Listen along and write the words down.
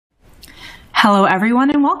Hello,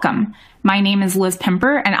 everyone, and welcome. My name is Liz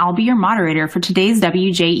Pimper, and I'll be your moderator for today's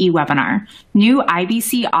WJE webinar, New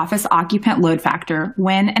IBC Office Occupant Load Factor,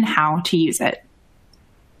 When and How to Use It.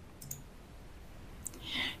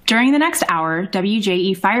 During the next hour,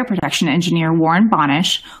 WJE Fire Protection Engineer Warren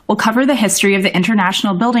Bonisch will cover the history of the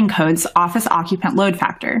International Building Code's Office Occupant Load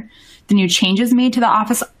Factor, the new changes made to the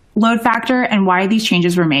Office Load Factor and why these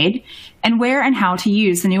changes were made, and where and how to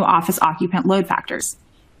use the new Office Occupant Load Factors.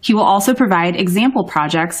 He will also provide example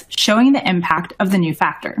projects showing the impact of the new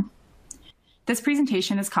factor. This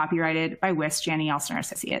presentation is copyrighted by WIS Janney Elsner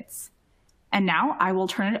Associates. And now I will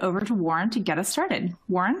turn it over to Warren to get us started.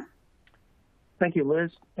 Warren? Thank you, Liz,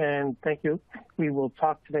 and thank you. We will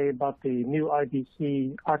talk today about the new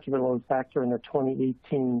IBC occupant load factor in the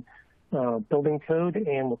 2018 building code,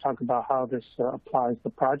 and we'll talk about how this applies to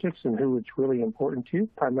projects and who it's really important to,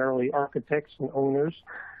 primarily architects and owners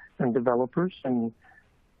and developers. And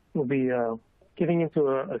we'll be getting into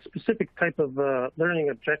a specific type of learning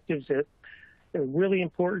objectives that are really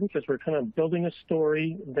important because we're kind of building a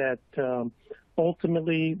story that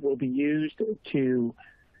ultimately will be used to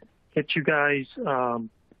get you guys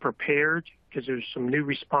prepared because there's some new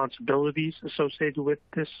responsibilities associated with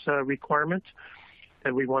this requirement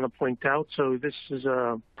that we want to point out. So this is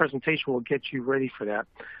a presentation will get you ready for that.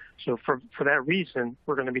 So for that reason,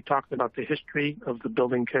 we're going to be talking about the history of the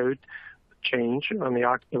building code change on the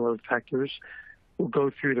occupant load factors. We'll go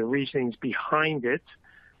through the reasonings behind it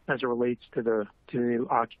as it relates to the new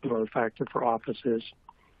occupant load factor for offices.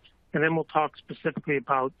 And then we'll talk specifically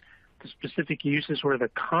about the specific uses where the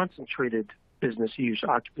concentrated business use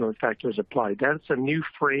occupant load factor is applied. That's a new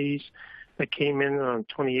phrase that came in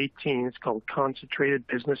 2018. It's called concentrated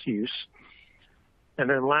business use. And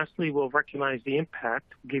then lastly, we'll recognize the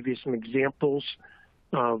impact, give you some examples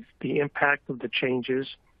of the impact of the changes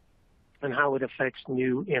and how it affects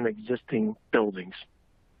new and existing buildings.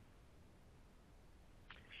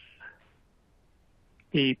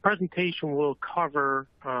 The presentation will cover,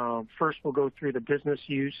 first we'll go through the business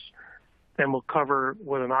use, then we'll cover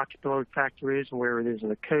what an occupant load factor is and where it is in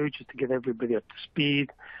the code, just to get everybody up to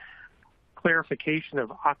speed. Clarification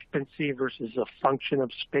of occupancy versus a function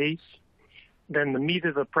of space. Then the meat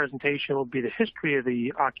of the presentation will be the history of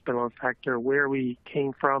the occupant load factor, where we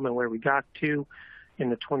came from and where we got to in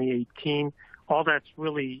the 2018. All that's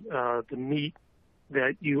really the meat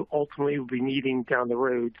that you ultimately will be needing down the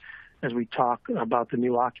road as we talk about the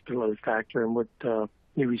new occupant load factor and what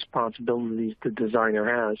new responsibilities the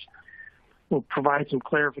designer has. We'll provide some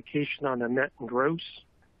clarification on the net and gross.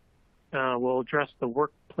 We'll address the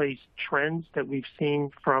workplace trends that we've seen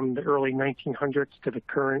from the early 1900s to the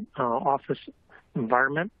current office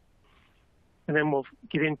environment. And then we'll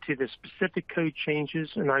get into the specific code changes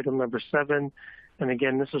in item number 7. And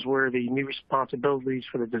again, this is where the new responsibilities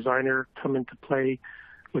for the designer come into play,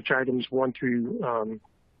 which items 1 through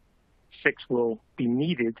 6 will be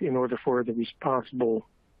needed in order for the responsible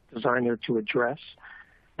designer to address,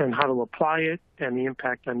 and how to apply it and the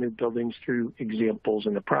impact on new buildings through examples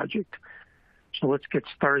in the project. So let's get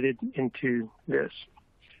started into this.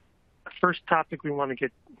 The first topic we want to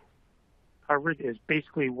get covered is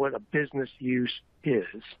basically what a business use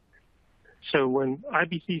is. So when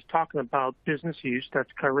IBC is talking about business use, that's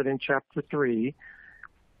covered in Chapter 3.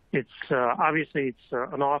 It's obviously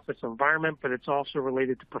it's an office environment, but it's also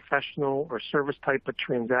related to professional or service type of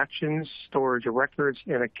transactions, storage of records,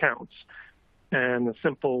 and accounts. And the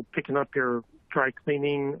simple picking up your dry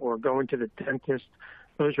cleaning or going to the dentist,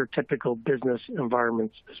 those are typical business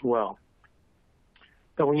environments as well.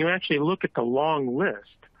 But when you actually look at the long list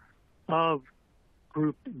of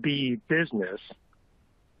Group B business,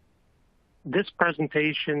 this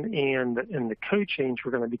presentation and the code change we're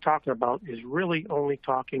going to be talking about is really only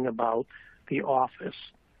talking about the office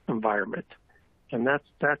environment. And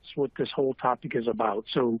that's what this whole topic is about.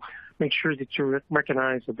 So make sure that you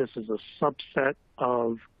recognize that this is a subset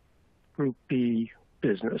of Group B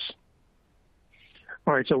business.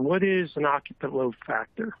 All right, so what is an occupant load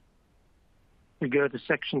factor? We go to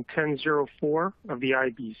section 1004 of the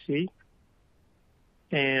IBC.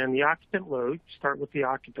 And the occupant load, start with the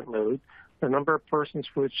occupant load, the number of persons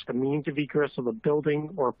for which the means of egress of a building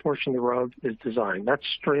or a portion thereof is designed. That's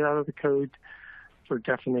straight out of the code for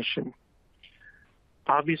definition.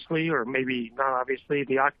 Obviously, or maybe not obviously,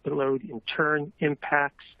 the occupant load in turn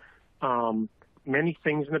impacts many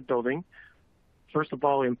things in the building. First of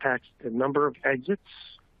all, it impacts the number of exits,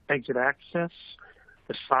 exit access,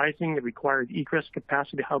 the sizing, the required egress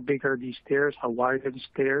capacity, how big are these stairs, how wide are the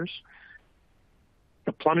stairs.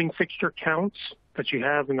 The plumbing fixture counts that you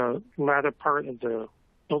have in the latter part of the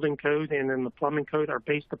building code and in the plumbing code are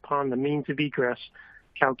based upon the means of egress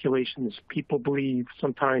calculations. People believe,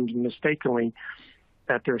 sometimes mistakenly,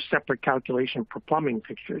 that there's separate calculation for plumbing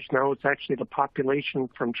fixtures. No, it's actually the population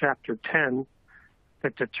from Chapter 10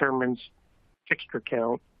 that determines fixture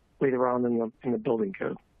count later on in the building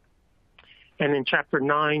code. And in Chapter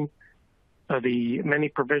 9, the many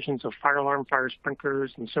provisions of fire alarm, fire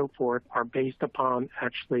sprinklers, and so forth are based upon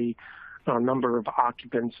actually a number of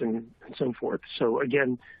occupants and so forth. So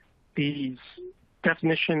again, these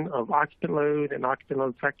definition of occupant load and occupant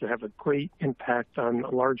load factor have a great impact on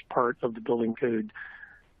a large part of the building code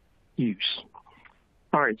use.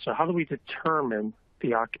 All right, so how do we determine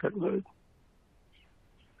the occupant load?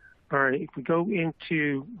 All right, if we go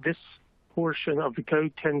into this portion of the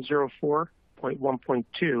code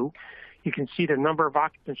 1004.1.2, you can see the number of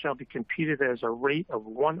occupants shall be computed as a rate of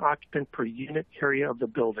one occupant per unit area of the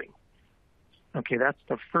building. Okay, that's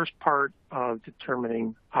the first part of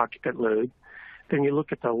determining occupant load. Then you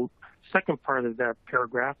look at the second part of that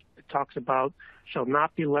paragraph. It talks about shall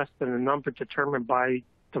not be less than the number determined by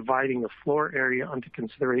dividing the floor area under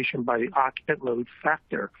consideration by the occupant load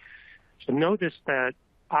factor. So notice that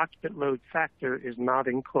occupant load factor is not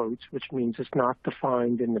in quotes, which means it's not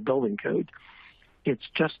defined in the building code. It's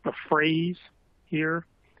just a phrase here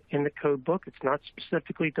in the code book. It's not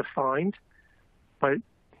specifically defined, but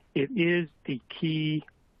it is the key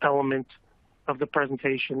element of the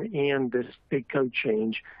presentation and this big code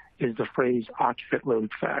change is the phrase occupant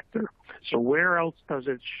load factor. So where else does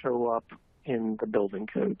it show up in the building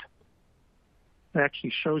code? It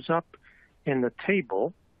actually shows up in the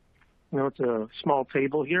table. You know, it's a small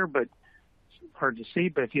table here, but it's hard to see.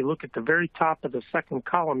 But if you look at the very top of the second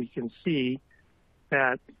column, you can see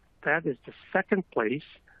that that is the second place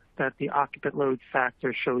that the occupant load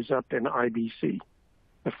factor shows up in IBC.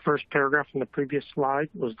 The first paragraph in the previous slide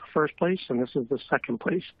was the first place, and this is the second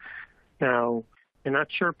place. Now, you're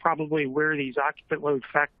not sure probably where these occupant load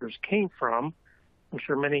factors came from. I'm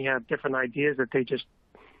sure many have different ideas that they just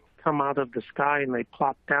come out of the sky and they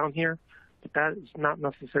plop down here, but that is not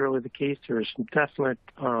necessarily the case. There is some definite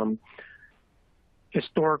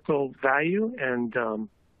historical value and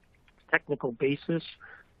technical basis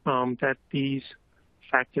that these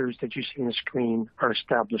factors that you see on the screen are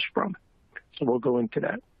established from. So we'll go into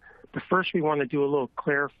that. But first we want to do a little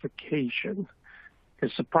clarification,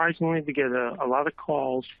 because surprisingly we get a lot of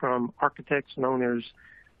calls from architects and owners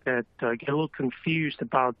that get a little confused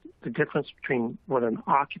about the difference between what an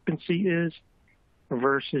occupancy is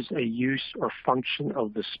versus a use or function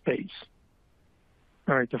of the space.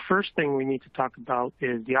 All right, the first thing we need to talk about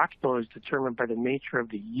is the occupant load is determined by the nature of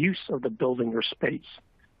the use of the building or space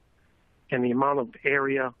and the amount of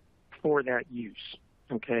area for that use,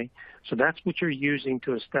 okay? So that's what you're using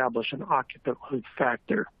to establish an occupant load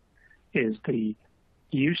factor, is the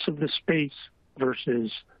use of the space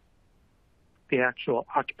versus the actual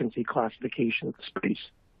occupancy classification of the space.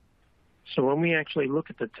 So when we actually look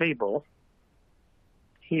at the table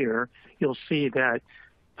here, you'll see that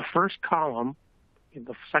the first column,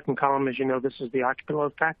 the second column, as you know, this is the occupant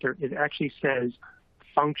load factor. It actually says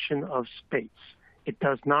function of space. It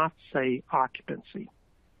does not say occupancy.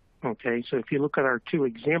 Okay, so if you look at our two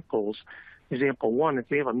examples, example one, if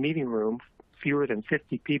we have a meeting room, fewer than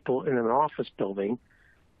 50 people in an office building,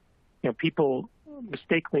 you know, people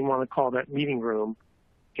mistakenly want to call that meeting room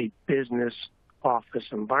a business office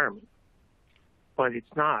environment. But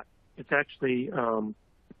it's not. It's actually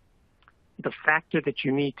the factor that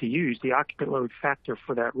you need to use, the occupant load factor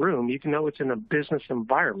for that room, even though it's in a business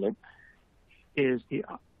environment, is the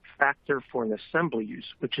factor for an assembly use,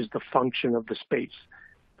 which is the function of the space.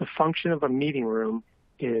 The function of a meeting room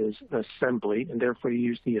is an assembly, and therefore you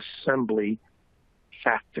use the assembly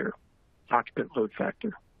factor, occupant load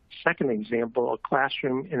factor. Second example, a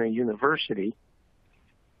classroom in a university.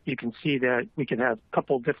 You can see that we can have a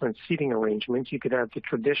couple different seating arrangements. You could have the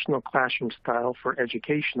traditional classroom style for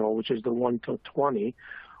educational, which is the 1 to 20,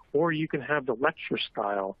 or you can have the lecture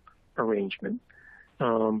style arrangement,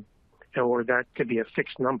 or that could be a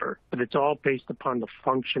fixed number. But it's all based upon the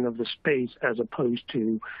function of the space as opposed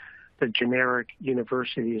to the generic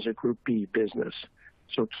university as a Group B business.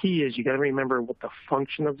 So key is you got to remember what the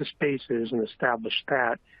function of the space is and establish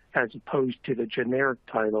that as opposed to the generic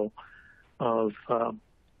title of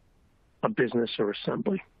a business or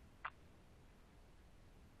assembly.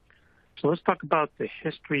 So let's talk about the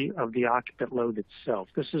history of the occupant load itself.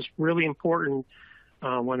 This is really important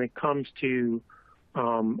when it comes to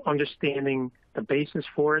understanding the basis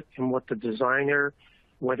for it and what the designer,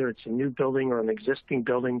 whether it's a new building or an existing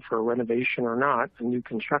building for a renovation or not, a new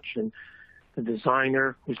construction, the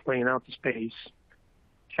designer who's laying out the space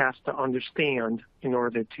has to understand in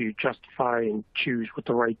order to justify and choose what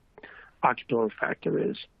the right occupant load factor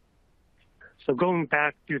is. So going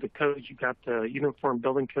back through the codes, you got the Uniform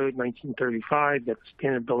Building Code 1935, you got the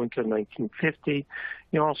Standard Building Code 1950.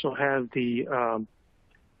 You also have the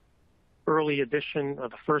early edition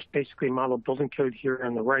of the first basically model building code here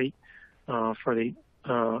on the right for the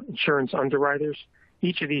insurance underwriters.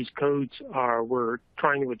 Each of these codes were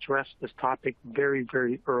trying to address this topic very,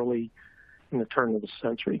 very early in the turn of the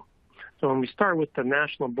century. So when we start with the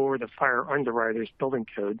National Board of Fire Underwriters Building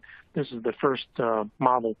Code, this is the first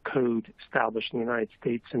model code established in the United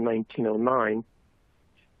States in 1909.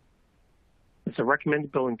 It's a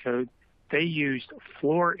recommended building code. They used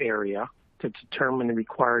floor area to determine the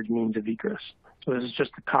required means of egress. So this is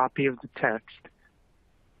just a copy of the text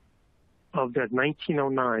of that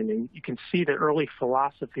 1909, and you can see the early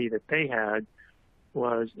philosophy that they had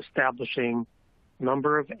was establishing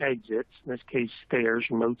number of exits, in this case stairs,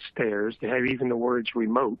 remote stairs. They have even the words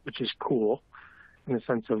remote, which is cool in the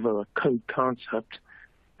sense of a code concept.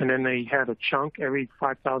 And then they had a chunk every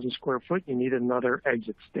 5,000 square foot, you need another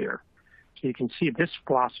exit stair. So you can see this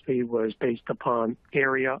philosophy was based upon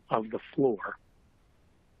area of the floor.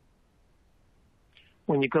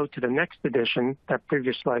 When you go to the next edition, that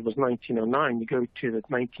previous slide was 1909, you go to the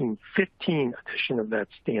 1915 edition of that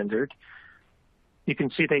standard, you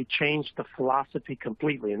can see they changed the philosophy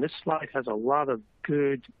completely. And this slide has a lot of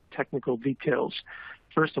good technical details.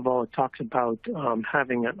 First of all, it talks about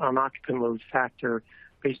having an occupant load factor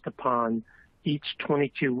based upon each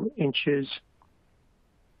 22 inches,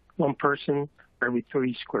 one person for every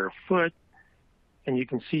 30 square foot. And you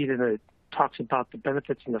can see that it talks about the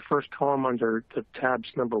benefits in the first column under the tabs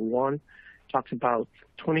number 1. It talks about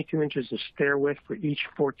 22 inches of stair width for each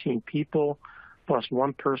 14 people, plus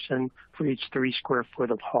one person for each 3 square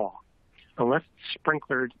foot of hall. Unless it's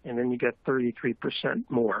sprinklered, and then you get 33%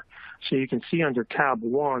 more. So you can see under tab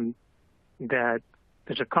 1 that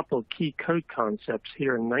there's a couple of key code concepts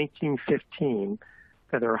here in 1915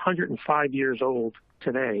 that are 105 years old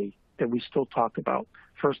today that we still talk about.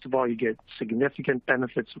 First of all, you get significant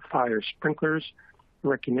benefits of fire sprinklers,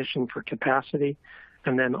 recognition for capacity,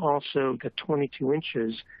 and then also the 22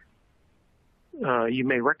 inches. You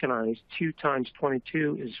may recognize 2 times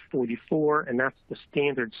 22 is 44, and that's the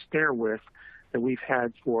standard stair width that we've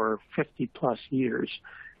had for 50 plus years.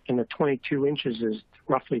 And the 22 inches is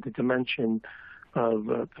roughly the dimension of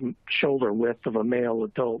the shoulder width of a male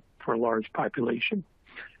adult for a large population.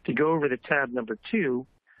 To go over to tab number 2,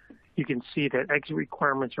 you can see that exit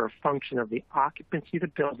requirements are a function of the occupancy of the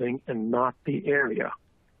building and not the area.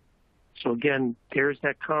 So again, there's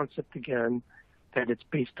that concept again, that it's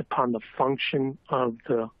based upon the function of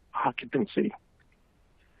the occupancy.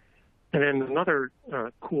 And then another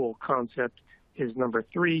cool concept is number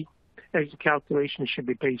 3, exit calculations should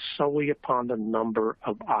be based solely upon the number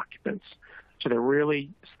of occupants. So they're really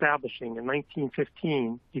establishing, in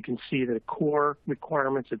 1915, you can see the core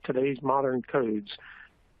requirements of today's modern codes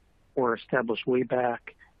were established way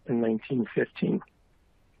back in 1915.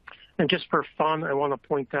 And just for fun, I want to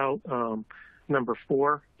point out number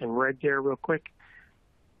 4 in red there real quick.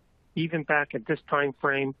 Even back at this time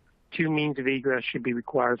frame, 2 means of egress should be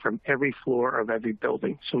required from every floor of every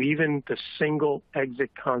building. So even the single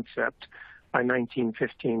exit concept by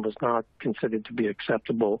 1915 was not considered to be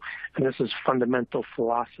acceptable. And this is fundamental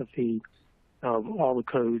philosophy of all the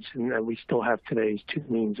codes, and that we still have today's 2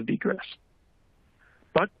 means of egress.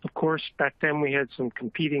 But of course, back then we had some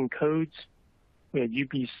competing codes. We had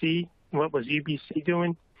UBC. What was UBC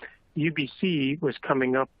doing? UBC was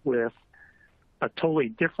coming up with a totally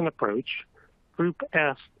different approach. Group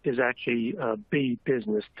F is actually a big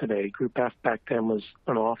business today. Group F back then was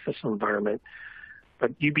an office environment.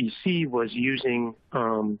 But UBC was using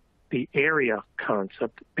the area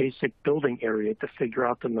concept, basic building area, to figure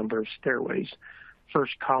out the number of stairways.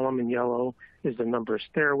 First column in yellow is the number of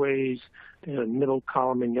stairways. The middle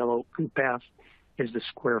column in yellow, Group F, is the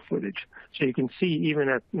square footage. So you can see even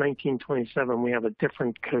at 1927, we have a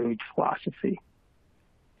different code philosophy.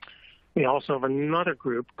 We also have another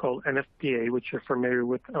group called NFPA, which you're familiar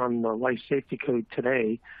with on the Life Safety Code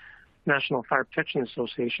today, National Fire Protection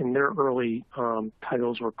Association. Their early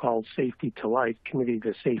titles were called Safety to Life, Committee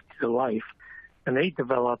to Safety to Life, and they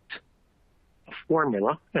developed a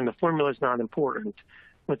formula, and the formula is not important.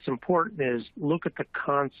 What's important is look at the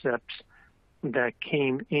concepts that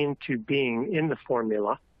came into being in the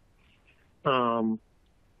formula. You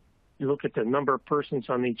look at the number of persons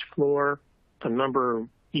on each floor, the number of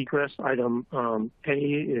egress. Item A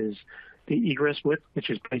is the egress width, which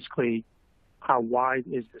is basically how wide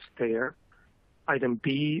is the stair. Item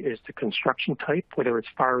B is the construction type, whether it's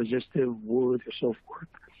fire resistive, wood, or so forth.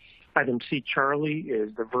 Item C, Charlie,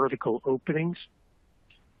 is the vertical openings.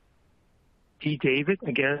 D. David,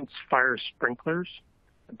 again, it's fire sprinklers,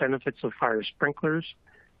 the benefits of fire sprinklers.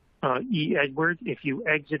 E. Edward, if you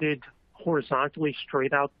exited horizontally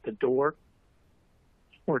straight out the door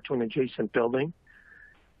or to an adjacent building.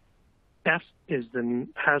 F is the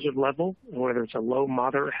hazard level, whether it's a low,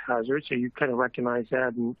 moderate hazard. So you kind of recognize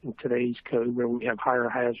that in today's code where we have higher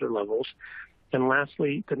hazard levels. And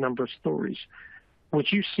lastly, the number of stories.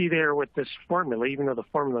 What you see there with this formula, even though the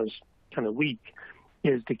formula is kind of weak,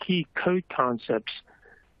 is the key code concepts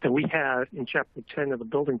that we have in Chapter 10 of the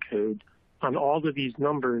Building Code on all of these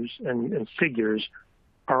numbers and figures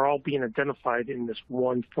are all being identified in this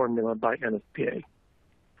one formula by NFPA.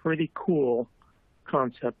 Pretty cool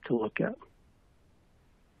concept to look at.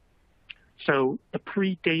 So the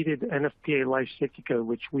predated NFPA Life Safety Code,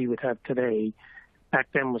 which we would have today, back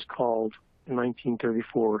then was called, in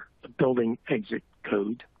 1934, the Building Exit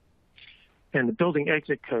Code. And the Building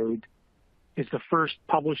Exit Code is the first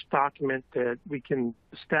published document that we can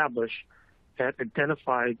establish that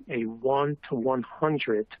identified a 1 to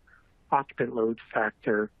 100 occupant load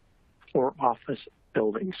factor for office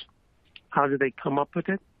buildings. How did they come up with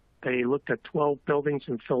it? They looked at 12 buildings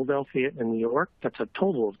in Philadelphia and New York. That's a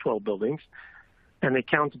total of 12 buildings. And they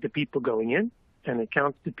counted the people going in, and they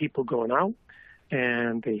counted the people going out,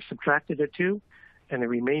 and they subtracted the two, and the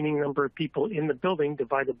remaining number of people in the building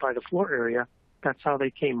divided by the floor area. That's how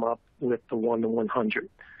they came up with the 1 to 100.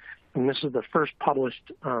 And this is the first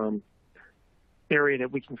published area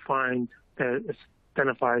that we can find that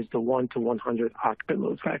identifies the 1 to 100 occupant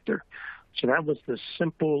load factor. So that was the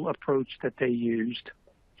simple approach that they used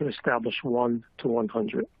to establish 1 to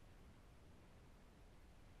 100.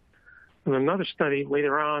 And another study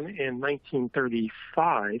later on in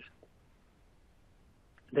 1935,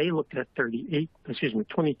 they looked at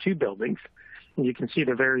 22 buildings. And you can see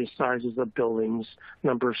the various sizes of buildings,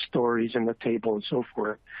 number of stories in the table, and so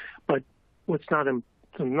forth. But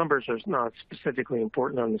the numbers are not specifically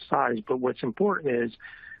important on the size, but what's important is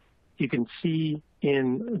you can see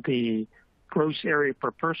in the gross area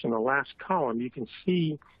per person, the last column, you can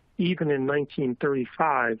see even in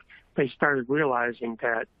 1935, they started realizing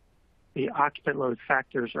that the occupant load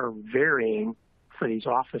factors are varying for these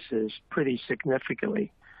offices pretty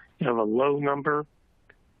significantly. You have a low number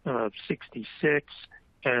of 66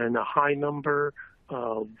 and a high number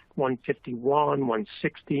of 151,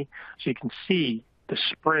 160. So you can see the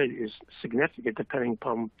spread is significant depending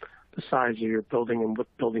upon the size of your building and what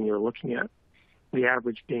building you're looking at, the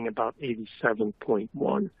average being about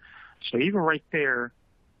 87.1. So even right there,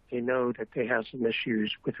 they know that they have some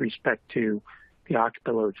issues with respect to the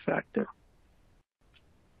occupant load factor.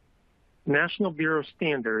 National Bureau of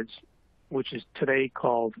Standards, which is today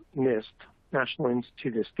called NIST, National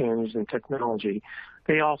Institute of Standards and Technology,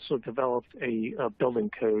 they also developed a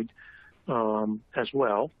building code as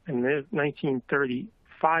well. In the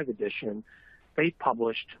 1935 edition, they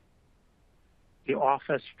published the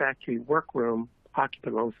office factory workroom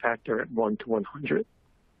occupant load factor at 1 to 100.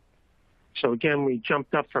 So again, we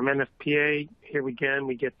jumped up from NFPA. Here again,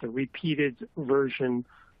 we get the repeated version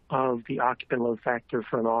of the occupant load factor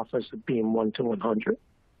for an office of being 1 to 100.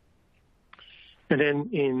 And then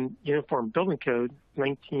in Uniform Building Code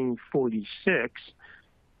 1946,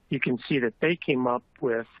 you can see that they came up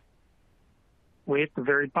with, way at the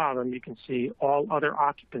very bottom, you can see all other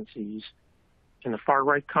occupancies. In the far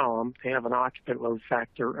right column, they have an occupant load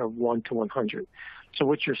factor of 1 to 100. So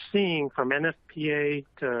what you're seeing from NFPA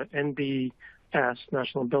to NBS,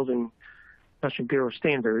 National Bureau of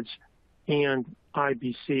Standards, and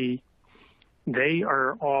IBC, they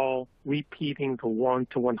are all repeating the 1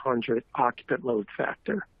 to 100 occupant load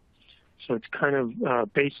factor. So it's kind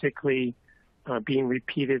of basically being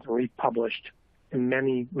repeated and republished in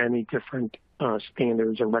many, many different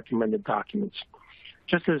standards and recommended documents.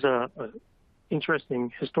 Just as a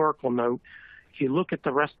interesting historical note, if you look at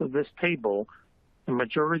the rest of this table, the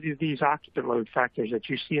majority of these occupant load factors that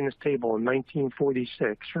you see in this table in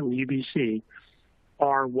 1946 from UBC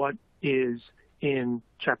are what is in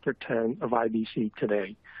Chapter 10 of IBC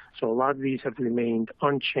today. So a lot of these have remained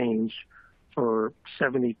unchanged for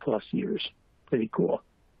 70 plus years. Pretty cool.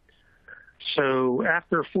 So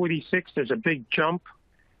after 46, there's a big jump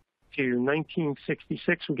to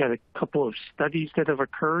 1966. We got a couple of studies that have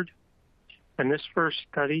occurred. And this first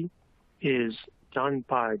study is done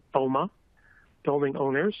by BOMA, building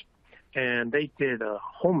owners, and they did a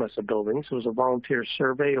whole mess of buildings. It was a volunteer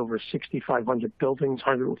survey over 6,500 buildings,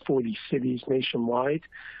 140 cities nationwide,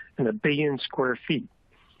 and 1 billion square feet.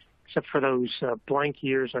 Except for those blank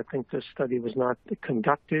years, I think this study was not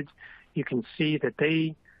conducted. You can see that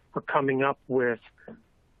they were coming up with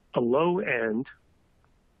a low end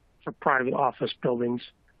for private office buildings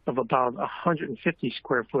of about 150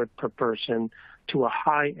 square foot per person to a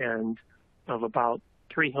high end of about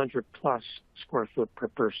 300 plus square foot per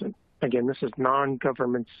person. Again, this is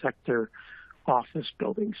non-government sector office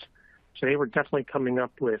buildings. So they were definitely coming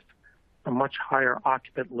up with a much higher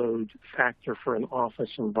occupant load factor for an office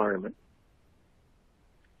environment.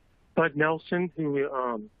 Bud Nelson, who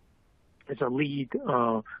is a lead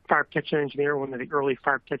fire protection engineer, one of the early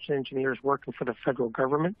fire protection engineers working for the federal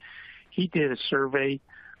government, he did a survey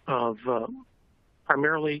of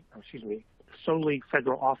solely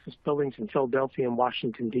federal office buildings in Philadelphia and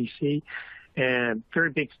Washington, D.C., and very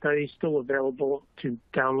big study, still available to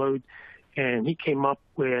download. And he came up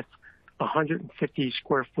with 150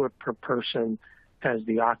 square foot per person as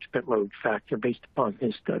the occupant load factor based upon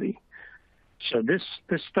his study. So this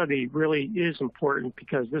study really is important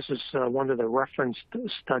because this is one of the reference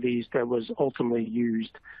studies that was ultimately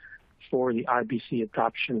used for the IBC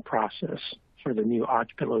adoption process for the new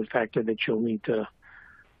occupant load factor that you'll need to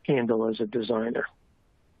handle as a designer.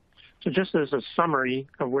 So just as a summary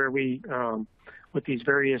of where we, with these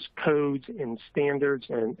various codes and standards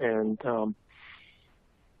and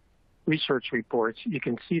research reports, you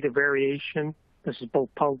can see the variation. This is both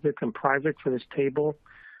public and private for this table.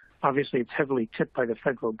 Obviously, it's heavily tipped by the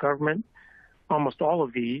federal government. Almost all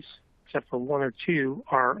of these, except for one or two,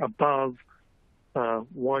 are above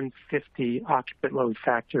 150 occupant load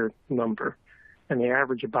factor number, and they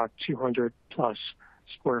average about 200 plus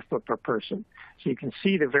square foot per person. So you can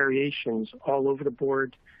see the variations all over the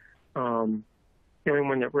board. The only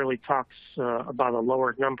one that really talks about a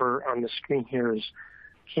lower number on the screen here is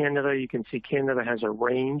Canada. You can see Canada has a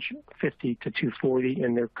range, 50 to 240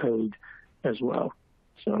 in their code as well.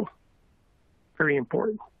 So very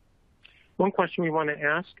important. One question we want to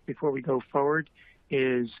ask before we go forward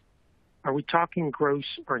is, are we talking gross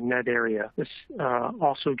or net area? This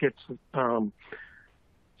also gets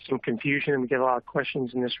some confusion, and we get a lot of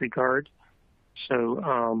questions in this regard.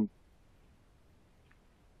 So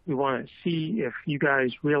we want to see if you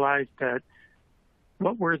guys realize that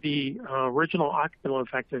what were the original occupant load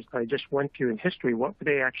factors that I just went through in history, what were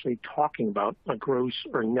they actually talking about, a gross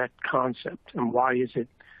or net concept, and why is it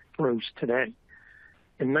gross today?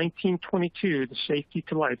 In 1922, the Safety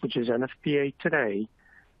to Life, which is NFPA today,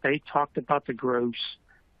 they talked about the gross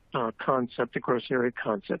concept, the gross area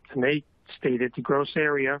concept, and they stated the gross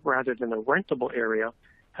area rather than a rentable area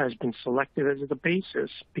has been selected as the basis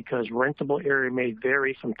because rentable area may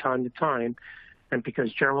vary from time to time, and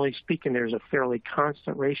because generally speaking there's a fairly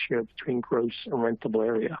constant ratio between gross and rentable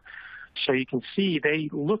area. So you can see they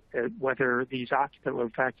looked at whether these occupant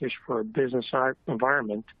load factors for a business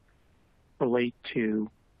environment relate to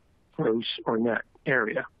gross or net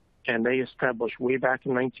area. And they established way back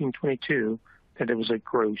in 1922 that it was a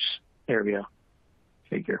gross area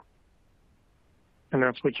figure. And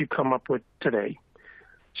that's what you come up with today.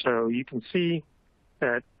 So you can see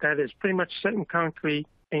that that is pretty much set in concrete,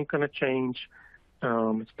 ain't going to change.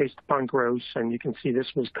 It's based upon gross, and you can see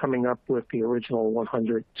this was coming up with the original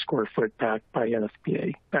 100 square foot back by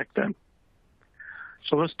NFPA back then.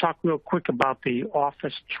 So let's talk real quick about the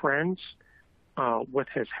office trends, what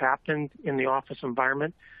has happened in the office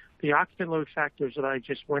environment. The occupant load factors that I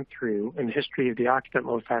just went through in the history of the occupant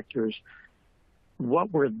load factors,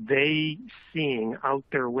 what were they seeing out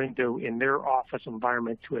their window in their office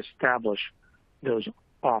environment to establish those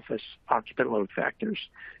office occupant load factors?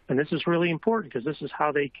 And this is really important because this is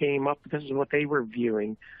how they came up. This is what they were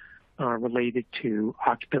viewing related to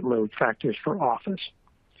occupant load factors for office.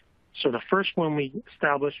 So the first one we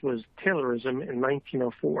established was Taylorism in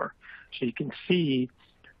 1904. So you can see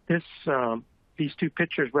this, these two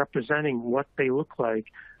pictures representing what they look like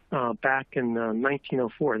back in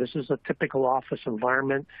 1904. This is a typical office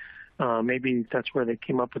environment. Maybe that's where they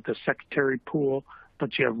came up with the secretary pool,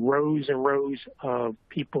 but you have rows and rows of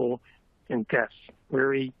people and desks.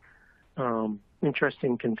 Very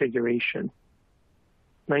interesting configuration.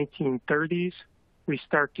 1930s, we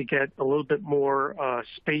start to get a little bit more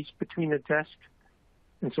space between the desks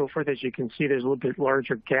and so forth. As you can see, there's a little bit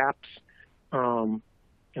larger gaps and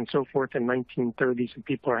so forth in 1930s, and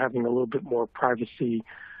people are having a little bit more privacy,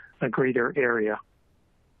 a greater area.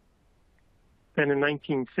 Then in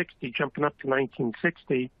 1960, jumping up to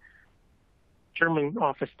 1960, German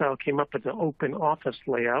office style came up with an open office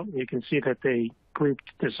layout. You can see that they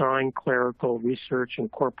grouped design, clerical, research, and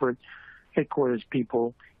corporate headquarters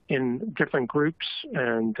people in different groups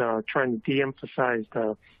and trying to de-emphasize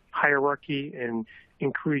the hierarchy and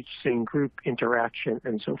increasing group interaction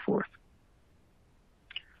and so forth.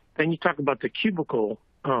 Then you talk about the cubicle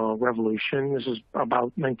revolution. This is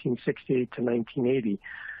about 1968 to 1980.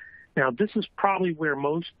 Now, this is probably where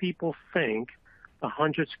most people think the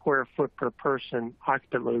 100 square foot per person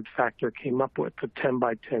occupant load factor came up with, the 10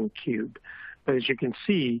 by 10 cube. But as you can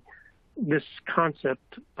see, this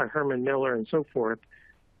concept by Herman Miller and so forth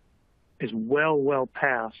is well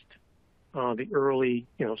past the early,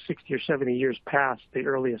 60 or 70 years past the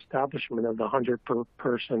early establishment of the 100 per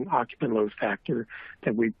person occupant load factor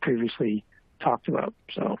that we previously talked about.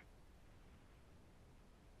 So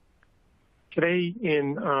today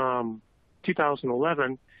in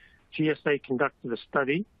 2011, GSA conducted a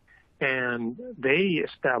study, and they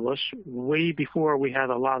established, way before we had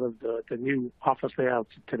a lot of the new office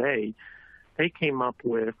layouts today, they came up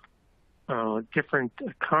with different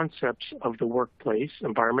concepts of the workplace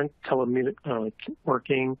environment: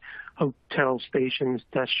 teleworking, hotel stations,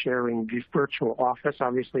 desk sharing, virtual office.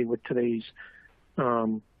 Obviously, with today's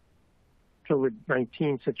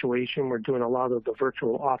COVID-19 situation, we're doing a lot of the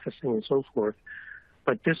virtual officing and so forth.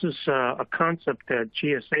 But this is a concept that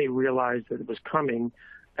GSA realized that it was coming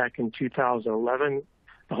back in 2011.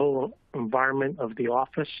 The whole environment of the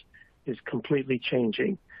office is completely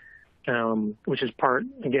changing, which is part,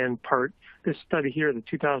 this study here, the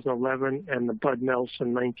 2011 and the Bud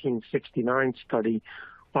Nelson 1969 study,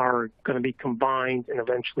 are going to be combined and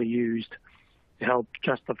eventually used to help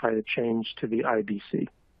justify the change to the IBC.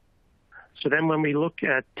 So then when we look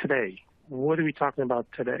at today, what are we talking about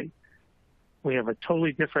today? We have a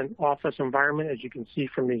totally different office environment, as you can see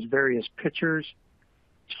from these various pictures.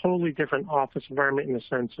 Totally different office environment in the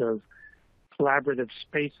sense of collaborative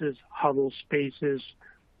spaces, huddle spaces.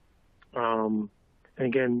 And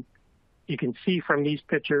again, you can see from these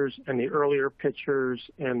pictures and the earlier pictures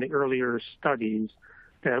and the earlier studies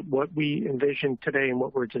that what we envision today and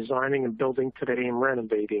what we're designing and building today and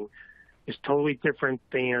renovating is totally different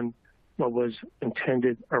than what was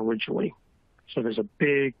intended originally. So there's a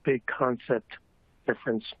big concept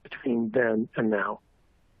difference between then and now.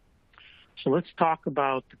 So let's talk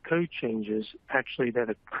about the code changes actually that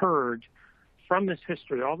occurred from this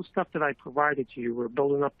history. All the stuff that I provided to you, we're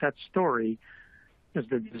building up that story, because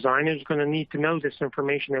the designer is going to need to know this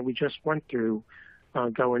information that we just went through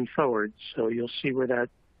going forward. So you'll see where that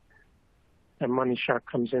money shot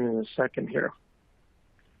comes in a second here.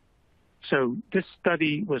 So this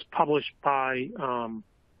study was published by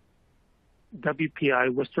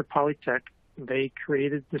WPI, Worcester Polytech. They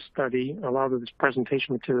created this study, a lot of this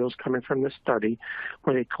presentation materials coming from this study,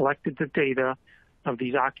 where they collected the data of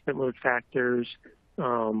these occupant load factors,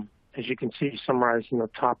 as you can see summarized in the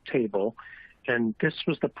top table. And this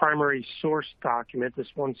was the primary source document,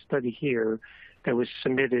 this one study here, that was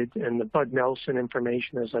submitted, and the Bud Nelson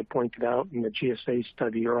information, as I pointed out, and the GSA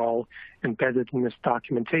study are all embedded in this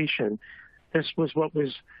documentation. This was what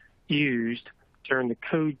was used during the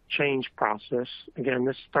code change process. Again,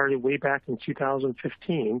 this started way back in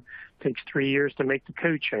 2015. It takes 3 years to make the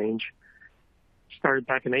code change. Started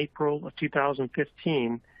back in April of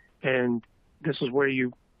 2015, and this is where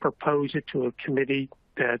you propose it to a committee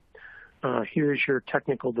that hears your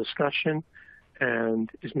technical discussion and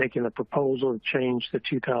is making a proposal to change the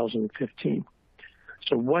 2015.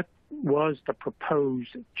 So what was the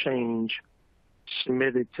proposed change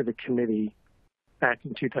submitted to the committee back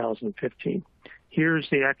in 2015? Here's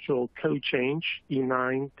the actual code change,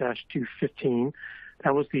 E9-215.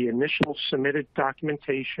 That was the initial submitted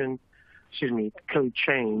documentation, code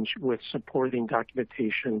change with supporting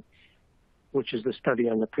documentation, which is the study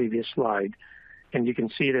on the previous slide. And you can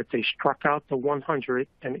see that they struck out the 100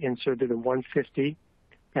 and inserted a 150.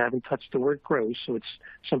 They haven't touched the word gross, so it's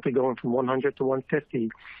simply going from 100 to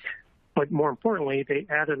 150. But more importantly, they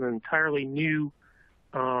added an entirely new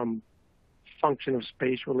function of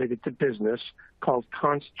space related to business called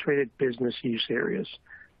concentrated business use areas.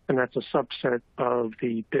 And that's a subset of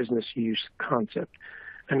the business use concept.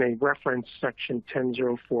 And they reference section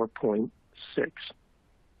 1004.6.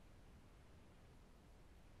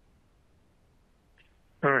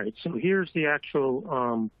 All right, so here's the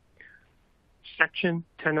actual section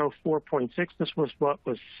 1004.6. This was what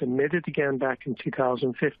was submitted again back in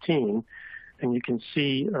 2015. And you can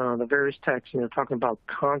see the various texts, and they're talking about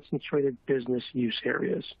concentrated business use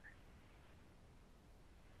areas.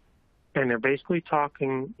 And they're basically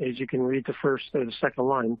talking, as you can read the first or the second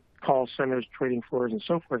line, call centers, trading floors, and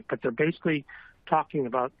so forth, but they're basically talking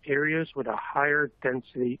about areas with a higher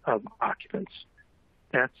density of occupants.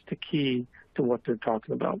 That's the key to what they're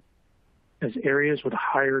talking about, as areas with a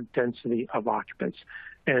higher density of occupants.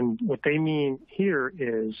 And what they mean here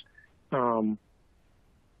is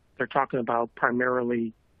they're talking about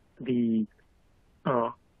primarily the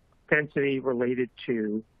density related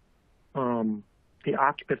to the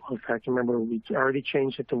occupant load factor. Remember, we already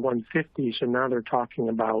changed it to 150, so now they're talking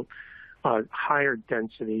about higher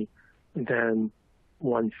density than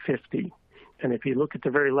 150. And if you look at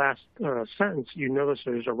the very last sentence, you notice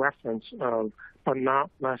there's a reference of, but not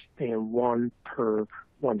less than 1 per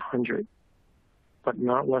 100. But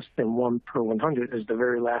not less than 1 per 100 is the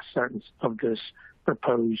very last sentence of this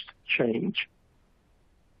proposed change.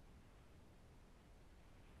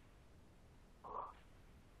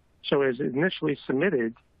 So as initially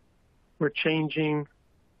submitted, we're changing.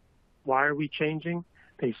 Why are we changing?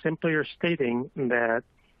 They simply are stating that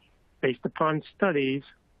based upon studies,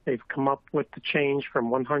 they've come up with the change from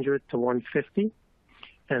 100 to 150.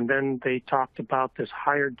 And then they talked about this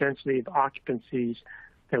higher density of occupancies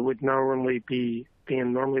that would normally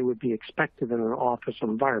would be expected in an office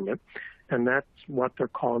environment. And that's what they're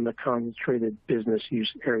calling the concentrated business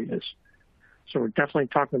use areas. So we're definitely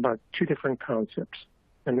talking about two different concepts.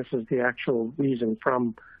 And this is the actual reason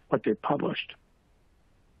from what they published.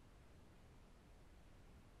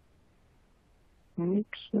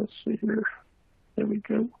 Oops, let's see here. There we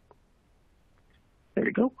go. There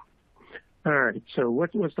we go. All right, so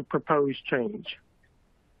what was the proposed change?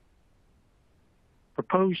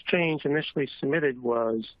 Proposed change initially submitted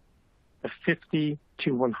was the 50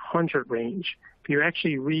 to 100 range. If you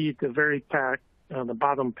actually read the very back, the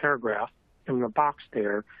bottom paragraph in the box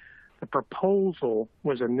there, the proposal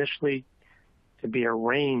was initially to be a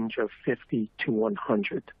range of 50 to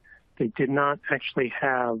 100. They did not actually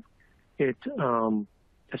have it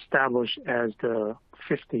established as the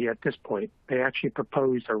 50 at this point. They actually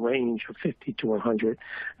proposed a range of 50 to 100.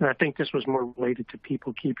 And I think this was more related to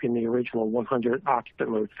people keeping the original 100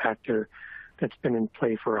 occupant load factor that's been in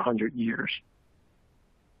play for 100 years.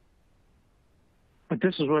 But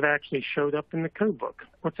this is what actually showed up in the code book.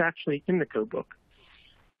 What's actually in the code book?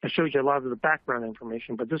 I showed you a lot of the background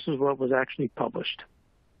information, but this is what was actually published.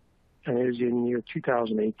 And it is in the year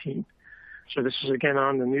 2018. So this is again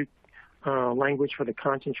on the new language for the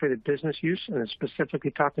concentrated business use, and it's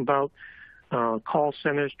specifically talking about call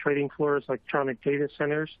centers, trading floors, electronic data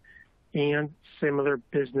centers, and similar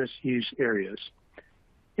business use areas.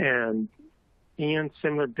 And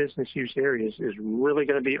similar business use areas is really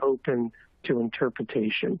going to be open to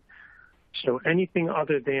interpretation. So anything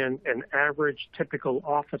other than an average typical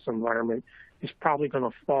office environment is probably going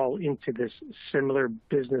to fall into this similar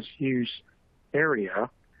business use area,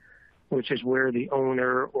 which is where the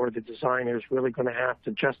owner or the designer is really going to have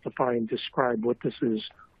to justify and describe what this is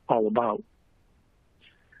all about.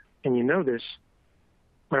 And you notice,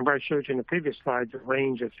 remember I showed you in the previous slide the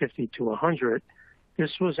range of 50 to 100.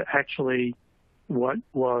 This was actually what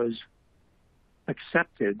was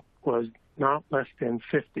accepted was not less than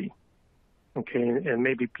 50. Okay, and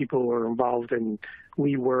maybe people who are involved in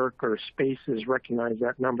WeWork or Spaces recognize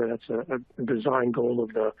that number. That's a design goal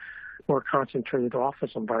of the more concentrated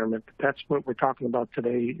office environment. But that's what we're talking about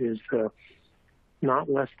today is not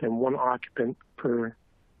less than 1 occupant per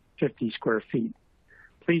 50 square feet.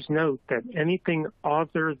 Please note that anything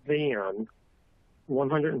other than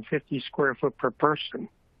 150 square foot per person,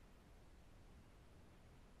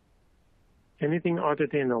 anything other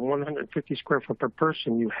than a 150 square foot per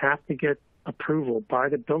person, you have to get approval by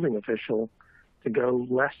the building official to go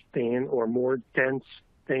less than or more dense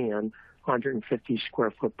than 150 square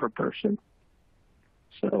foot per person.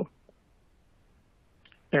 So,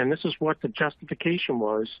 and this is what the justification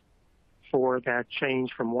was for that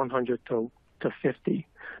change from 100 to 50.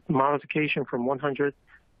 The modification from 100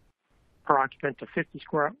 per occupant to 50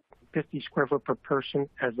 square foot per person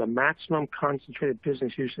as the maximum concentrated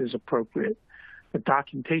business use is appropriate. The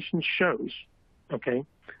documentation shows, okay,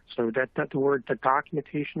 so that the word the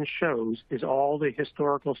documentation shows is all the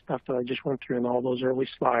historical stuff that I just went through in all those early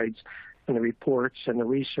slides and the reports and the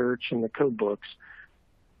research and the code books,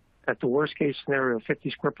 that the worst case scenario of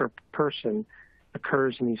 50 square per person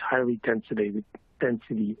occurs in these highly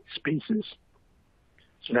density spaces.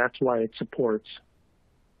 So that's why it supports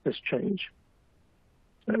this change.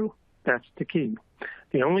 So that's the key.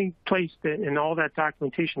 The only place that in all that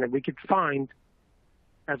documentation that we could find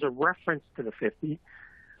as a reference to the 50,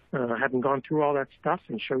 having gone through all that stuff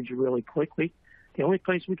and showed you really quickly, the only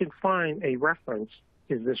place we can find a reference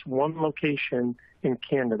is this one location in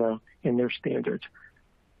Canada in their standards.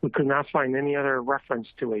 We could not find any other reference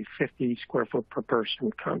to a 50 square foot per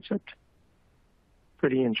person concept.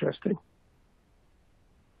 Pretty interesting.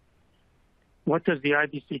 What does the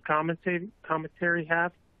IBC commentary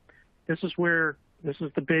have? This is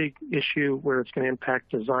the big issue where it's going to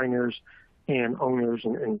impact designers and owners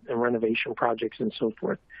and renovation projects and so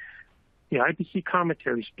forth. The IBC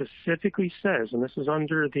commentary specifically says, and this is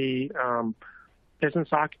under the business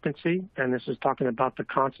occupancy, and this is talking about the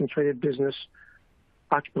concentrated business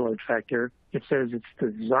occupant load factor. It says it's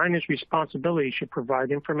the designer's responsibility to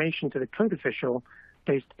provide information to the code official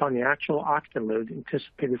based upon the actual occupant load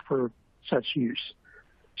anticipated for such use.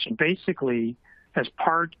 So basically, as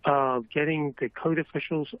part of getting the code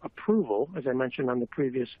officials' approval, as I mentioned on the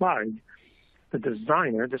previous slide, the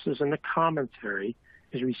designer, this is in the commentary,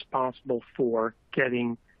 is responsible for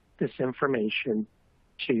getting this information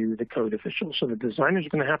to the code official. So the designer is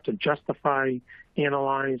going to have to justify,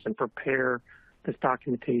 analyze, and prepare this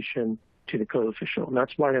documentation to the code official. And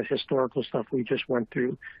that's why the historical stuff we just went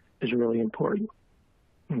through is really important.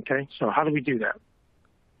 Okay, so how do we do that?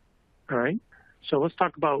 All right, so let's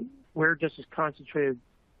talk about where does this concentrated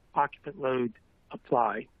occupant load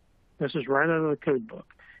apply. This is right out of the code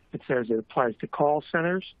book. It says it applies to call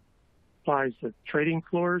centers, applies to trading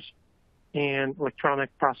floors, and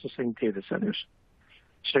electronic processing data centers.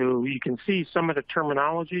 So you can see some of the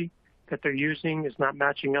terminology that they're using is not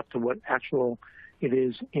matching up to what actual it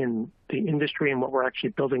is in the industry and what we're actually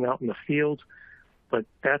building out in the field. But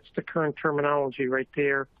that's the current terminology right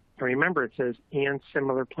there. And remember, it says and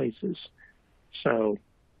similar places. So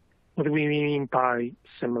what do we mean by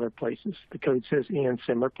similar places? The code says and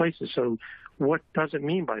similar places. So what does it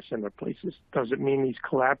mean by similar places? Does it mean these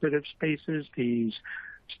collaborative spaces, these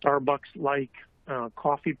Starbucks-like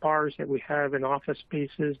coffee bars that we have in office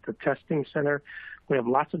spaces, the testing center? We have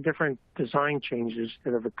lots of different design changes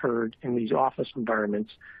that have occurred in these office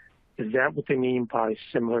environments. Is that what they mean by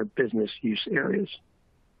similar business use areas?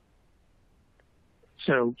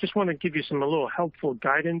 So just want to give you a little helpful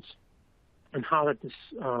guidance on how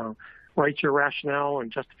to write your rationale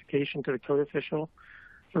and justification to the code official.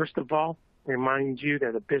 First of all, remind you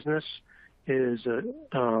that a business is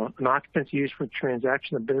an occupancy used for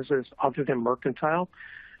transaction of business other than mercantile.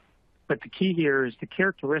 But the key here is the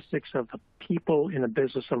characteristics of the people in a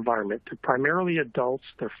business environment. They're primarily adults,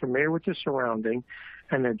 they're familiar with their surrounding,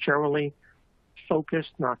 and they're generally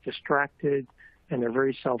focused, not distracted, and they're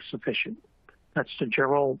very self-sufficient. That's the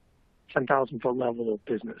general 10,000-foot level of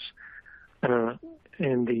business.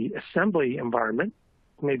 In the assembly environment,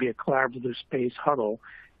 maybe a collaborative space huddle,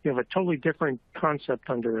 you have a totally different concept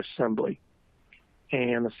under assembly.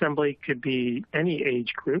 And assembly could be any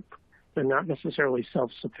age group. They're not necessarily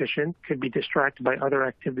self-sufficient, could be distracted by other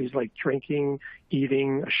activities like drinking,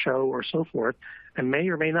 eating, a show, or so forth, and may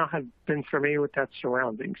or may not have been familiar with that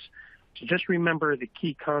surroundings. So just remember the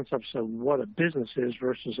key concepts of what a business is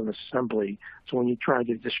versus an assembly. So when you try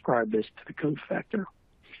to describe this to the code factor.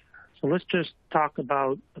 So let's just talk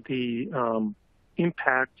about the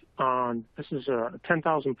impact on, this is a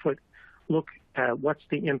 10,000-foot look at what's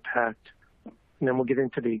the impact, and then we'll get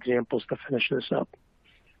into the examples to finish this up.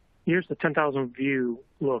 Here's the 10,000 view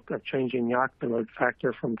look of changing the occupant load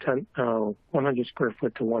factor from 100 square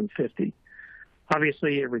foot to 150.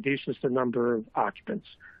 Obviously, it reduces the number of occupants.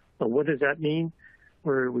 But what does that mean?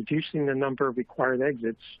 We're reducing the number of required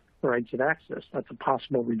exits or exit access. That's a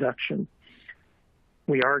possible reduction.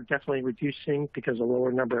 We are definitely reducing, because of a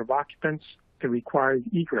lower number of occupants, the required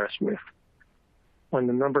egress width. When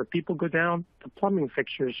the number of people go down, the plumbing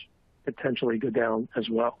fixtures potentially go down as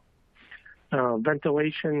well.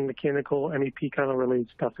 Ventilation, mechanical, MEP kind of related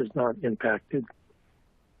stuff is not impacted.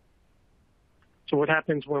 So what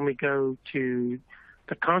happens when we go to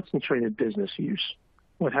the concentrated business use?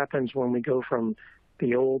 What happens when we go from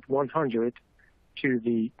the old 100 to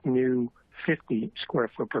the new 50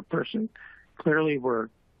 square foot per person? Clearly, we're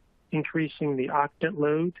increasing the occupant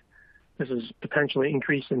load. This is potentially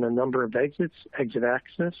increasing the number of exits, exit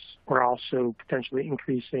access. We're also potentially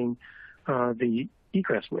increasing the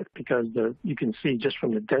egress width, because you can see just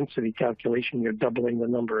from the density calculation, you're doubling the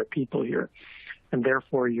number of people here. And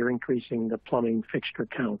therefore, you're increasing the plumbing fixture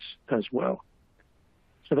counts as well.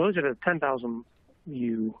 So those are the 10,000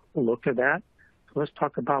 you look at that. So let's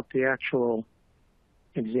talk about the actual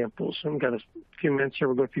examples. So we've got a few minutes here.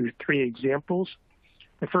 We'll go through 3 examples.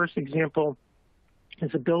 The first example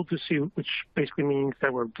is a build-to-suit, which basically means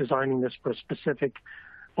that we're designing this for a specific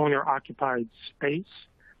owner-occupied space.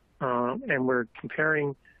 And we're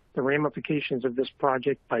comparing the ramifications of this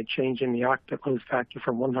project by changing the occupant load factor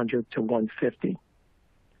from 100 to 150.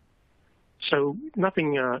 So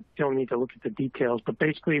nothing, you don't need to look at the details, but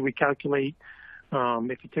basically we calculate,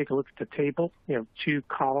 if you take a look at the table, you have 2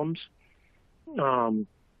 columns on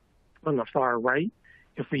the far right.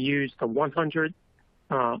 If we use the 100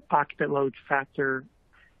 occupant load factor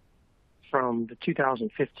from the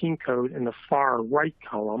 2015 code in the far right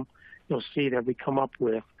column, you'll see that we come up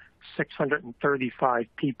with 635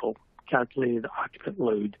 people calculated occupant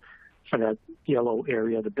load for that yellow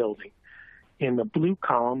area of the building. In the blue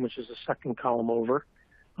column, which is the second column over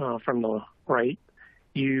from the right,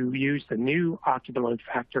 you use the new occupant load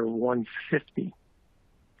factor 150.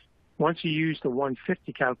 Once you use the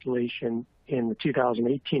 150 calculation in the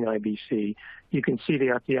 2018 IBC, you can see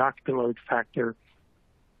that the occupant load factor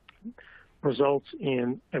results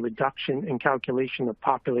in a reduction in calculation of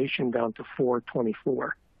population down to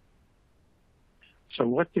 424. So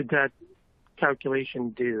what did that calculation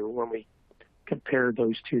do when we compared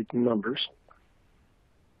those two numbers?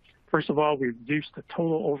 First of all, we reduced the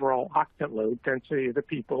total overall occupant load density of the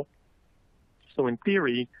people. So in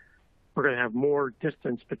theory, we're going to have more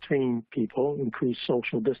distance between people, increased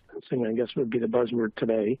social distancing, I guess would be the buzzword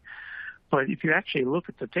today. But if you actually look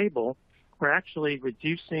at the table, we're actually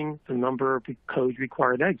reducing the number of code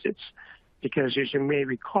required exits, because as you may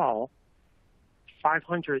recall,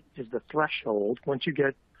 500 is the threshold. Once you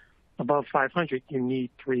get above 500, you need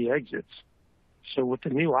 3 exits. So with the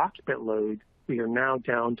new occupant load, we are now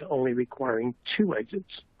down to only requiring 2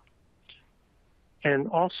 exits. And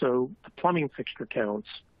also, the plumbing fixture counts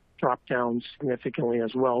drop down significantly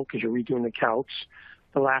as well, because you're redoing the calcs.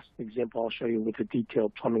 The last example I'll show you with the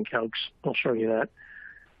detailed plumbing calcs, I'll show you that.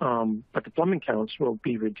 But the plumbing counts will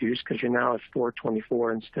be reduced because you're now at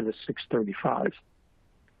 424 instead of 635.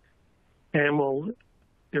 And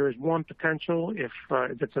there is one potential, if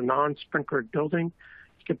it's a non-sprinklered building,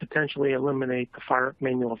 you could potentially eliminate the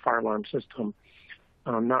manual fire alarm system,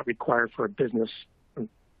 not required for a business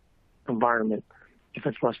environment if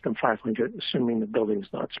it's less than 500, assuming the building is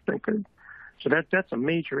not sprinkled. So that's a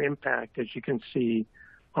major impact, as you can see,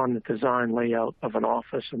 on the design layout of an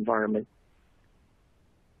office environment.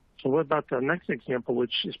 So what about the next example,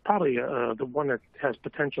 which is probably the one that has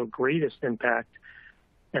potential greatest impact?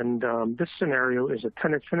 And this scenario is a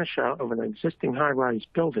tenant finish out of an existing high-rise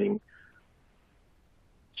building.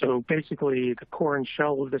 So basically, the core and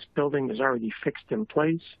shell of this building is already fixed in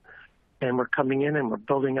place, and we're coming in and we're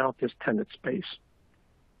building out this tenant space.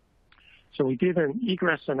 So we did an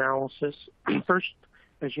egress analysis. First,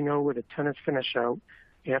 as you know, with a tenant finish out,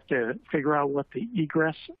 you have to figure out what the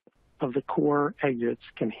egress of the core exits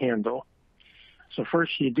can handle. So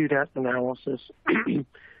first you do that analysis, and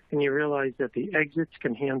you realize that the exits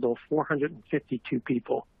can handle 452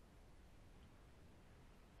 people.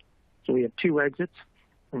 So we have 2 exits,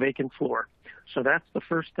 a vacant floor. So that's the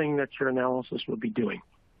first thing that your analysis will be doing.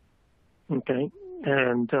 Okay,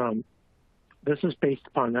 and this is based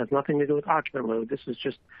upon, has nothing to do with occupant load. This is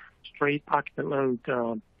just straight occupant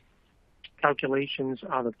load calculations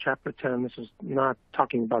out of Chapter 10. This is not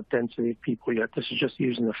talking about density of people yet. This is just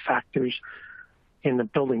using the factors in the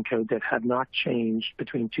building code that had not changed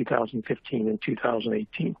between 2015 and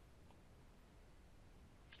 2018.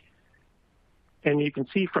 And you can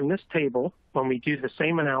see from this table, when we do the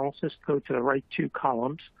same analysis, go to the right 2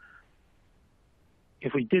 columns.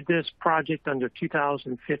 If we did this project under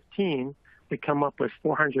 2015, we come up with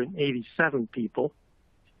 487 people.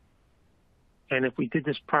 And if we did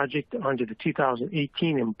this project under the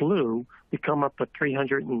 2018 in blue, we come up with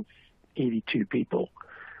 382 people.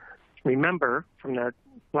 Remember, from that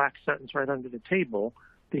black sentence right under the table,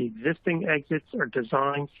 the existing exits are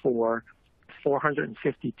designed for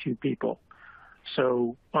 452 people.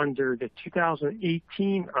 So under the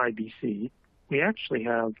 2018 IBC, we actually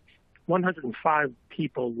have 105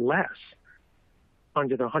 people less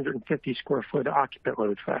under the 150 square foot occupant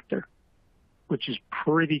load factor, which is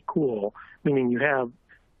pretty cool, meaning you have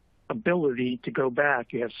ability to go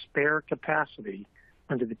back. You have spare capacity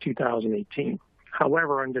under the 2018.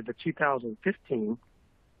 However, under the 2015,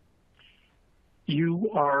 you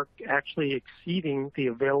are actually exceeding the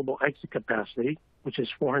available exit capacity, which is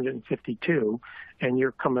 452, and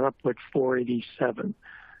you're coming up with 487.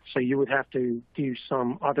 So you would have to do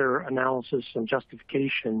some other analysis and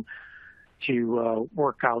justification to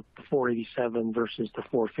work out the 487 versus the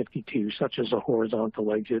 452, such as a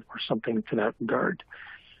horizontal exit or something to that regard.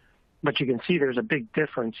 But you can see there's a big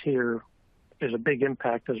difference here. There's a big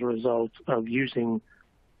impact as a result of using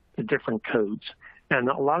the different codes. And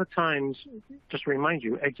a lot of times, just to remind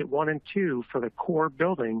you, exit 1 and 2 for the core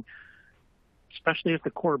building, especially if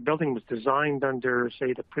the core building was designed under,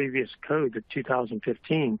 say, the previous code, the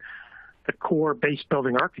 2015, the core base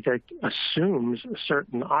building architect assumes a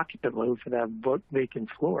certain occupant load for that vacant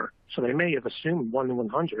floor. So they may have assumed 1 to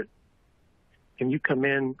 100. And you come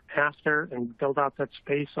in after and build out that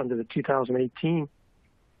space under the 2018,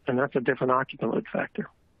 and that's a different occupant load factor.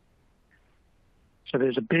 So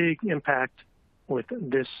there's a big impact with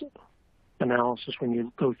this analysis when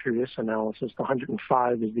you go through this analysis. The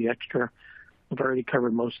 105 is the extra. I've already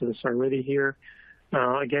covered most of this already here.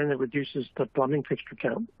 Again, it reduces the plumbing fixture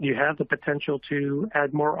count. You have the potential to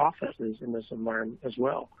add more offices in this environment as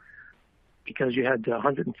well, because you had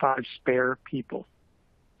 105 spare people.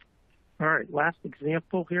 All right, last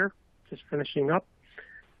example here, just finishing up.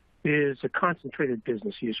 is a concentrated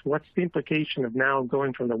business use. What's the implication of now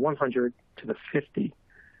going from the 100 to the 50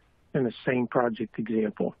 in the same project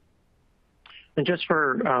example? And just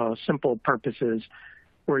for simple purposes,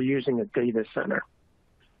 we're using a data center.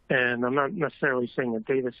 And I'm not necessarily saying a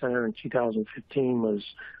data center in 2015 was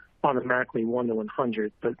automatically 1 to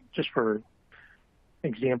 100, but just for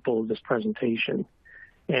example of this presentation.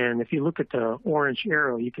 And if you look at the orange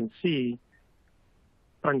arrow, you can see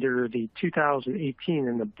under the 2018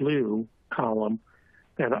 in the blue column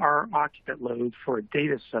that our occupant load for a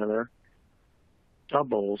data center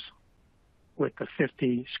doubles with the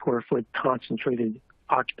 50 square foot concentrated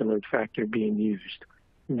occupant load factor being used.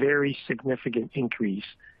 Very significant increase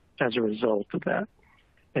as a result of that.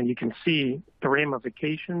 And you can see the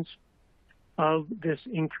ramifications of this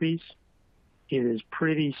increase. It is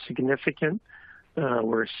pretty significant.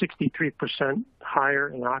 We're 63% higher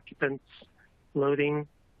in occupants loading,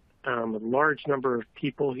 a large number of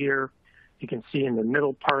people here. You can see in the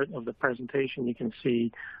middle part of the presentation, you can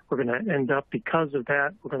see we're going to end up, because of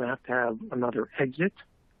that, we're going to have another exit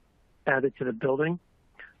added to the building.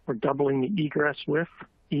 We're doubling the egress width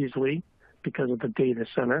easily because of the data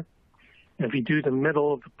center. And if you do the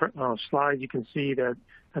middle of the slide, you can see that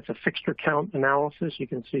that's a fixture count analysis. You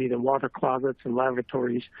can see the water closets and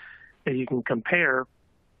lavatories. As you can compare,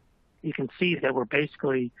 you can see that we're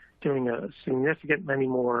basically doing a significant many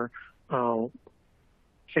more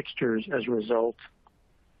fixtures as a result.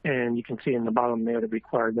 And you can see in the bottom there the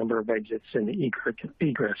required number of exits and the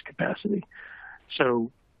egress capacity.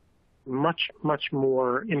 So much, much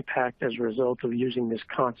more impact as a result of using this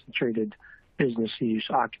concentrated business use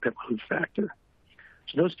occupant load factor.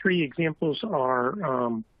 So those three examples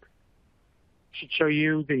are should show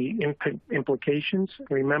you the implications.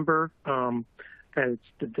 Remember that it's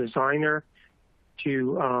the designer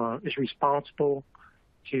is responsible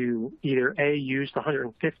to either A, use the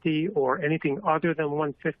 150 or anything other than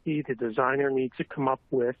 150. The designer needs to come up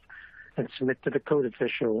with and submit to the code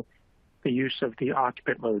official the use of the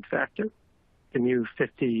occupant load factor, the new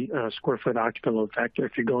 50 square foot occupant load factor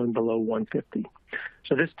if you're going below 150.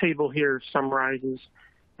 So this table here summarizes,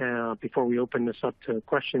 before we open this up to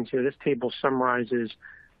questions here, this table summarizes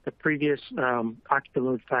the previous occupant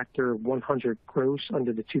load factor of 100 gross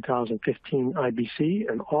under the 2015 IBC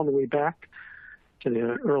and all the way back to the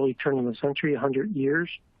early turn of the century, 100 years.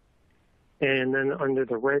 And then under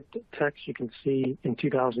the red text, you can see in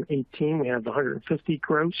 2018, we have the 150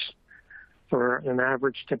 gross for an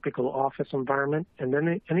average typical office environment. And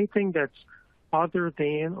then anything that's other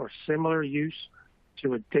than or similar use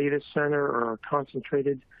to a data center or a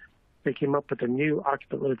concentrated, they came up with a new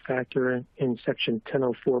occupant load factor in section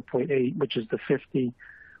 1004.8, which is the 50,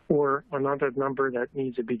 or another number that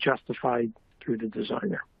needs to be justified through the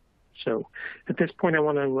designer. So at this point, I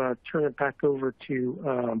want to turn it back over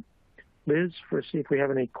to Liz see if we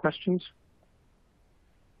have any questions.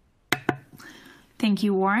 Thank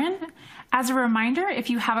you, Warren. As a reminder, if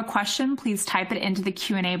you have a question, please type it into the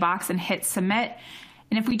Q&A box and hit submit.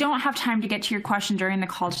 And if we don't have time to get to your question during the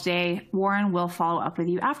call today, Warren will follow up with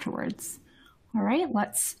you afterwards. All right,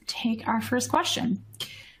 let's take our first question.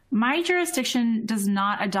 My jurisdiction has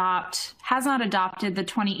not adopted the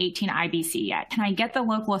 2018 IBC yet. Can I get the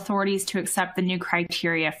local authorities to accept the new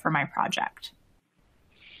criteria for my project?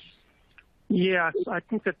 Yes, I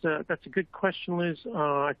think that's a good question, Liz.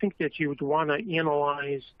 I think that you would want to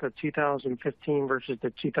analyze the 2015 versus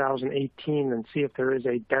the 2018 and see if there is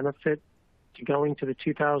a benefit to going to the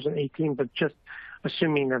 2018, but just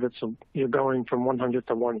assuming that you're going from 100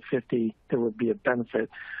 to 150, there would be a benefit.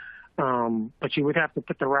 But you would have to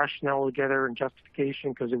put the rationale together and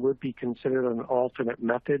justification because it would be considered an alternate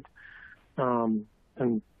method. And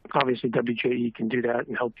obviously WJE can do that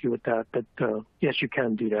and help you with that, but yes, you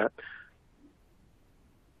can do that.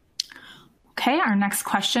 Okay, our next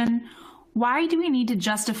question. Why do we need to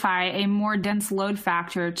justify a more dense load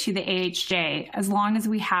factor to the AHJ as long as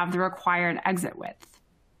we have the required exit width?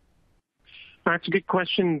 That's a good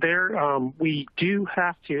question there. We do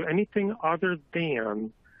have to, anything other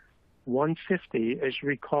than 150, as you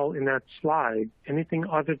recall in that slide, anything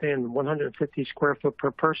other than 150 square foot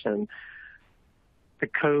per person, the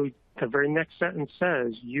code, the very next sentence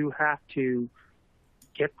says you have to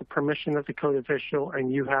get the permission of the code official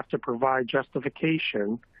and you have to provide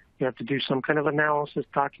justification. You have to do some kind of analysis,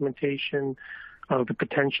 documentation of the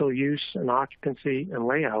potential use and occupancy and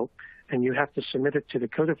layout, and you have to submit it to the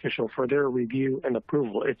code official for their review and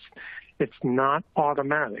approval. It's not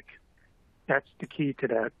automatic. That's the key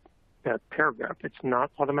to that paragraph. It's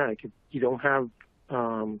not automatic. You don't have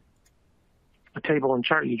a table and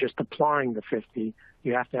chart. You're just applying the 50.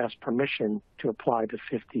 You have to ask permission to apply the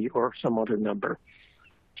 50 or some other number.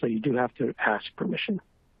 So you do have to ask permission.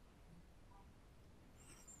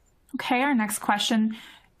 Okay, our next question.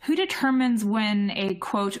 Who determines when a,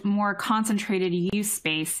 quote, more concentrated use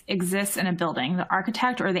space exists in a building, the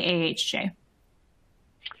architect or the AHJ?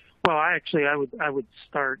 Well, I would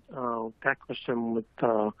start that question with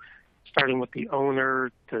starting with the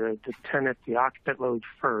owner, the tenant, the occupant load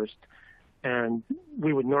first, and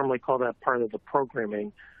we would normally call that part of the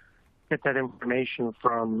programming. Get that information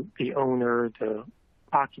from the owner, the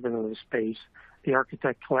occupant of the space. The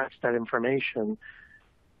architect collects that information,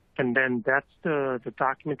 and then that's the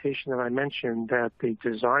documentation that I mentioned that the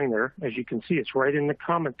designer, as you can see, it's right in the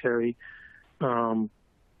commentary. The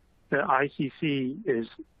ICC is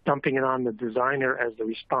dumping it on the designer as the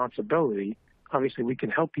responsibility. Obviously, we can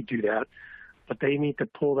help you do that, but they need to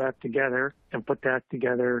pull that together and put that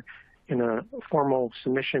together in a formal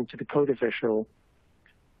submission to the code official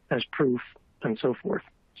as proof and so forth.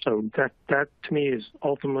 So that to me is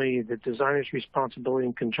ultimately the designer's responsibility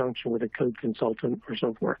in conjunction with a code consultant or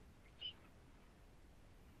so forth.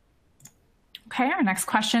 Okay, our next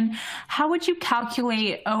question. How would you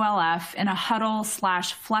calculate OLF in a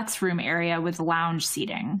huddle/flex room area with lounge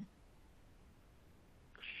seating?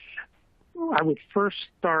 I would first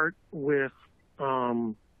start with,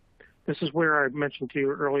 this is where I mentioned to you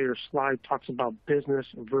earlier, slide talks about business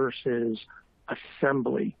versus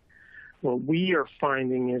assembly. What we are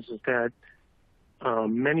finding is that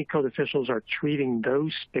many code officials are treating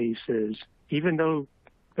those spaces, even though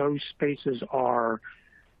those spaces are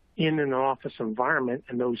in an office environment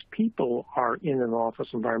and those people are in an office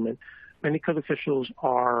environment, many code officials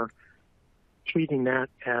are treating that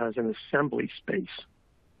as an assembly space.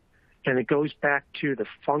 And it goes back to the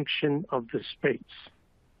function of the space.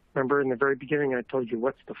 Remember in the very beginning I told you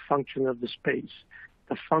what's the function of the space.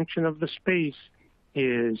 The function of the space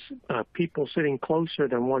is people sitting closer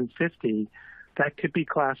than 150. That could be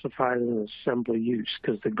classified as an assembly use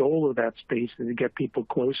because the goal of that space is to get people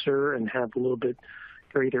closer and have a little bit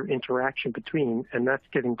greater interaction between, and that's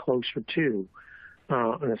getting closer to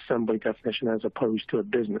an assembly definition as opposed to a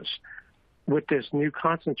business. With this new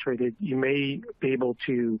concentrated, you may be able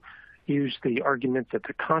to use the argument that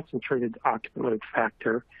the concentrated occupant load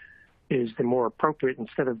factor is the more appropriate.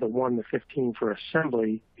 Instead of the 1 to 15 for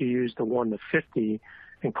assembly, you use the 1 to 50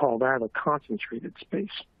 and call that a concentrated space.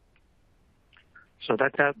 So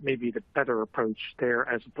that may be the better approach there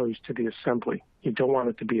as opposed to the assembly. You don't want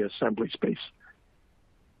it to be an assembly space.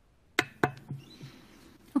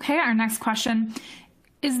 Okay, our next question.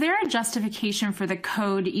 Is there a justification for the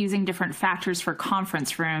code using different factors for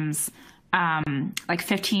conference rooms, like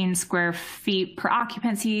 15 square feet per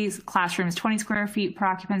occupancy, classrooms 20 square feet per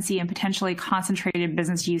occupancy, and potentially concentrated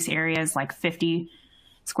business use areas like 50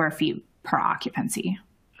 square feet per occupancy?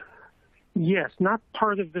 Yes, not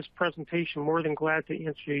part of this presentation. More than glad to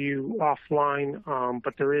answer you offline,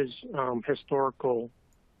 but there is historical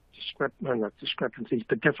not discrepancies,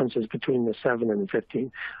 but differences between the 7 and the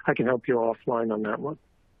 15. I can help you offline on that one.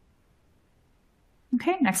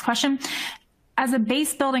 Okay, next question. As a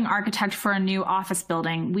base building architect for a new office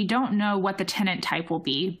building, we don't know what the tenant type will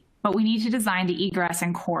be, but we need to design the egress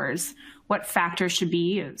and cores. What factors should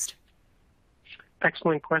be used?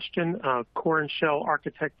 Excellent question. Core and shell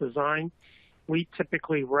architect design. We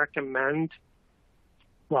typically recommend,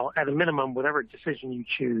 well, at a minimum, whatever decision you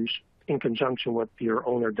choose in conjunction with your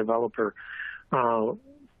owner developer, no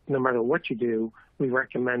matter what you do, we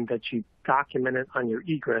recommend that you document it on your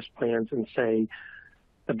egress plans and say,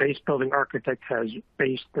 the base building architect has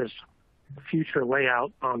based this future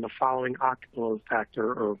layout on the following occupant load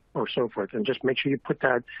factor or so forth. And just make sure you put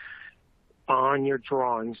that on your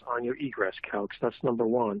drawings, on your egress calcs. That's number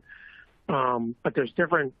one. But there's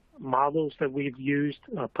different models that we've used,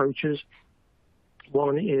 approaches.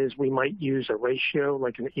 One is we might use a ratio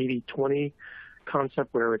like an 80-20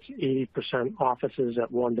 concept where it's 80% offices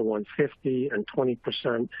at 1 to 150 and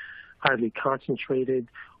 20% highly concentrated,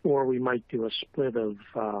 or we might do a split of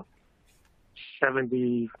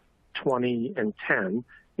 70, 20, and 10,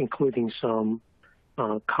 including some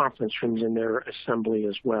conference rooms in their assembly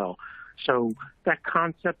as well. So that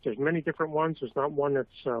concept, there's many different ones. There's not one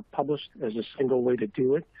that's published as a single way to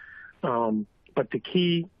do it. But the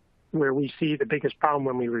key where we see the biggest problem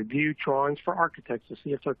when we review drawings for architects to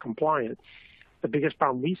see if they're compliant, the biggest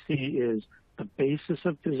problem we see is the basis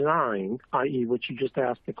of design, i.e. what you just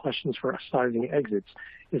asked the questions for sizing exits,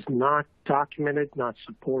 is not documented, not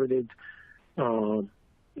supported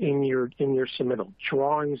in your submittal.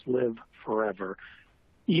 Drawings live forever.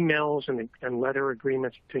 Emails and letter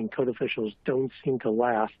agreements between code officials don't seem to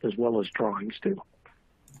last as well as drawings do.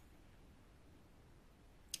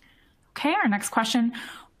 Okay, our next question.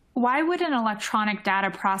 Why would an electronic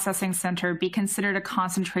data processing center be considered a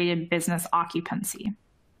concentrated business occupancy?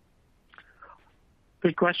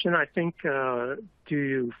 Good question. I think due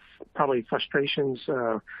to probably frustrations,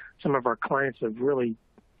 some of our clients have really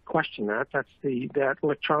questioned that. That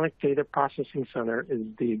electronic data processing center is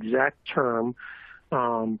the exact term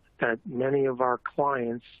that many of our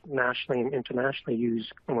clients nationally and internationally use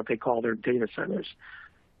in what they call their data centers.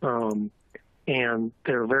 And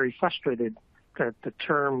they're very frustrated that the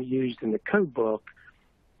term used in the code book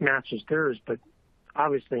matches theirs, but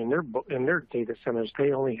obviously in their data centers,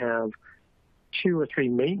 they only have 2 or 3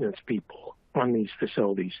 maintenance people on these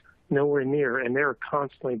facilities, nowhere near, and they're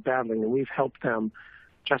constantly battling, and we've helped them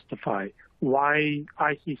justify why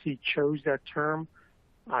ICC chose that term.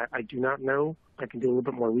 I do not know. I can do a little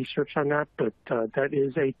bit more research on that, but that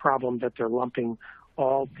is a problem that they're lumping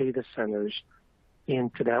all data centers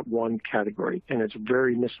into that one category, and it's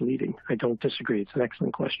very misleading. I don't disagree. It's an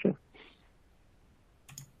excellent question.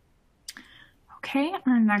 Okay,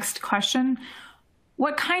 our next question.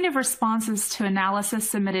 What kind of responses to analysis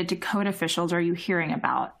submitted to code officials are you hearing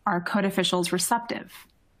about? Are code officials receptive?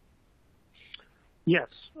 Yes.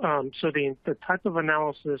 So the type of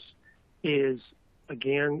analysis is,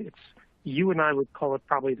 again, it's you and I would call it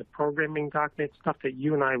probably the programming document, stuff that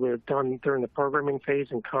you and I would have done during the programming phase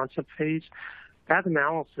and concept phase. That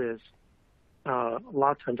analysis, a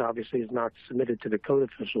lot of times obviously is not submitted to the code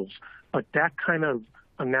officials, but that kind of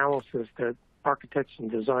analysis that architects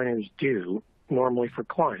and designers do normally for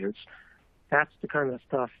clients, that's the kind of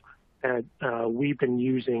stuff that we've been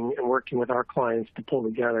using and working with our clients to pull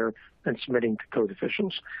together and submitting to code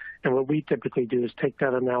officials. And what we typically do is take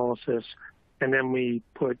that analysis and then we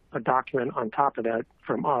put a document on top of that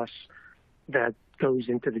from us that goes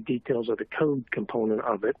into the details of the code component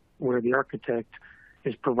of it, where the architect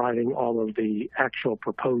is providing all of the actual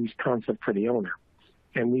proposed concept for the owner.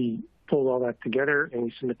 And we pull all that together and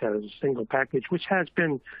we submit that as a single package, which has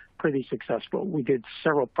been pretty successful. We did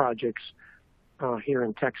several projects here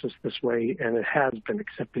in Texas this way, and it has been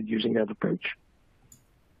accepted using that approach.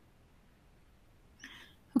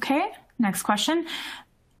 Okay, next question.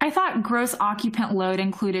 I thought gross occupant load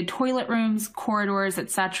included toilet rooms, corridors,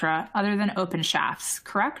 etc., other than open shafts,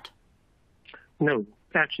 correct? No,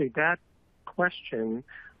 actually that question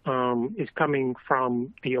is coming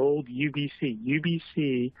from the old UBC.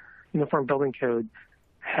 UBC, Uniform Building Code,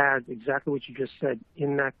 had exactly what you just said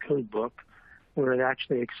in that code book, where it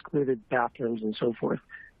actually excluded bathrooms and so forth.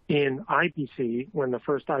 In IBC, when the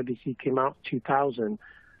first IBC came out in 2000,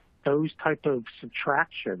 those type of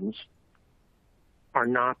subtractions are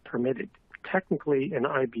not permitted. Technically, in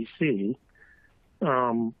IBC,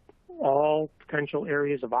 all potential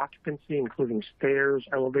areas of occupancy, including stairs,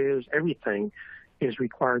 elevators, everything, is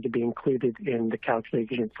required to be included in the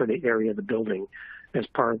calculation for the area of the building as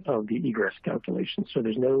part of the egress calculation. So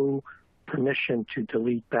there's no permission to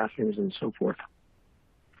delete bathrooms and so forth.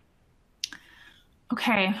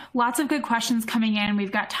 Okay, lots of good questions coming in.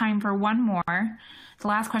 We've got time for one more. The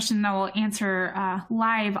last question that we'll answer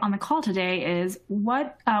live on the call today is,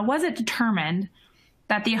 what was it determined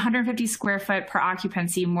that the 150 square foot per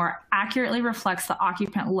occupancy more accurately reflects the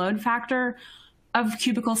occupant load factor of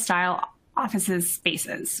cubicle style offices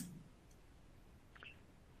spaces?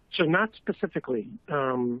 So not specifically.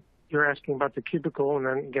 You're asking about the cubicle, and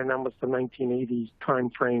then again, that was the 1980s time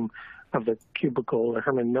frame of the cubicle, the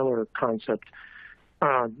Herman Miller concept.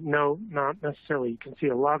 No, not necessarily. You can see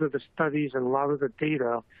a lot of the studies and a lot of the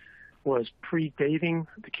data was predating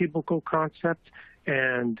the cubicle concept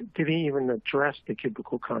and didn't even address the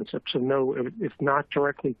cubicle concept. So no, it's not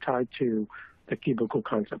directly tied to the cubicle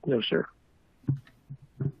concept. No, sir.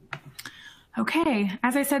 Okay,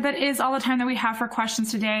 as I said, that is all the time that we have for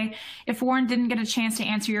questions today. If Warren didn't get a chance to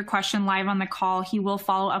answer your question live on the call, he will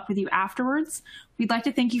follow up with you afterwards. We'd like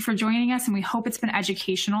to thank you for joining us, and we hope it's been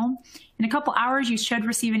educational. In a couple hours, you should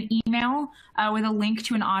receive an email with a link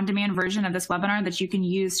to an on-demand version of this webinar that you can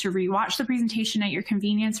use to rewatch the presentation at your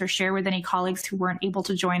convenience or share with any colleagues who weren't able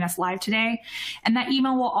to join us live today. And that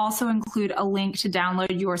email will also include a link to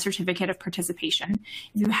download your certificate of participation.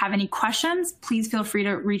 If you have any questions, please feel free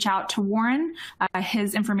to reach out to Warren.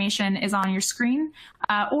 His information is on your screen.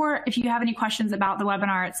 Or if you have any questions about the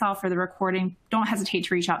webinar itself or the recording, don't hesitate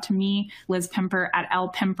to reach out to me, Liz Pimper, at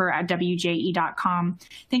lpimper@wje.com.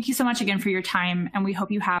 Thank you so much again for your time, and we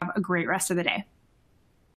hope you have a great rest of the day.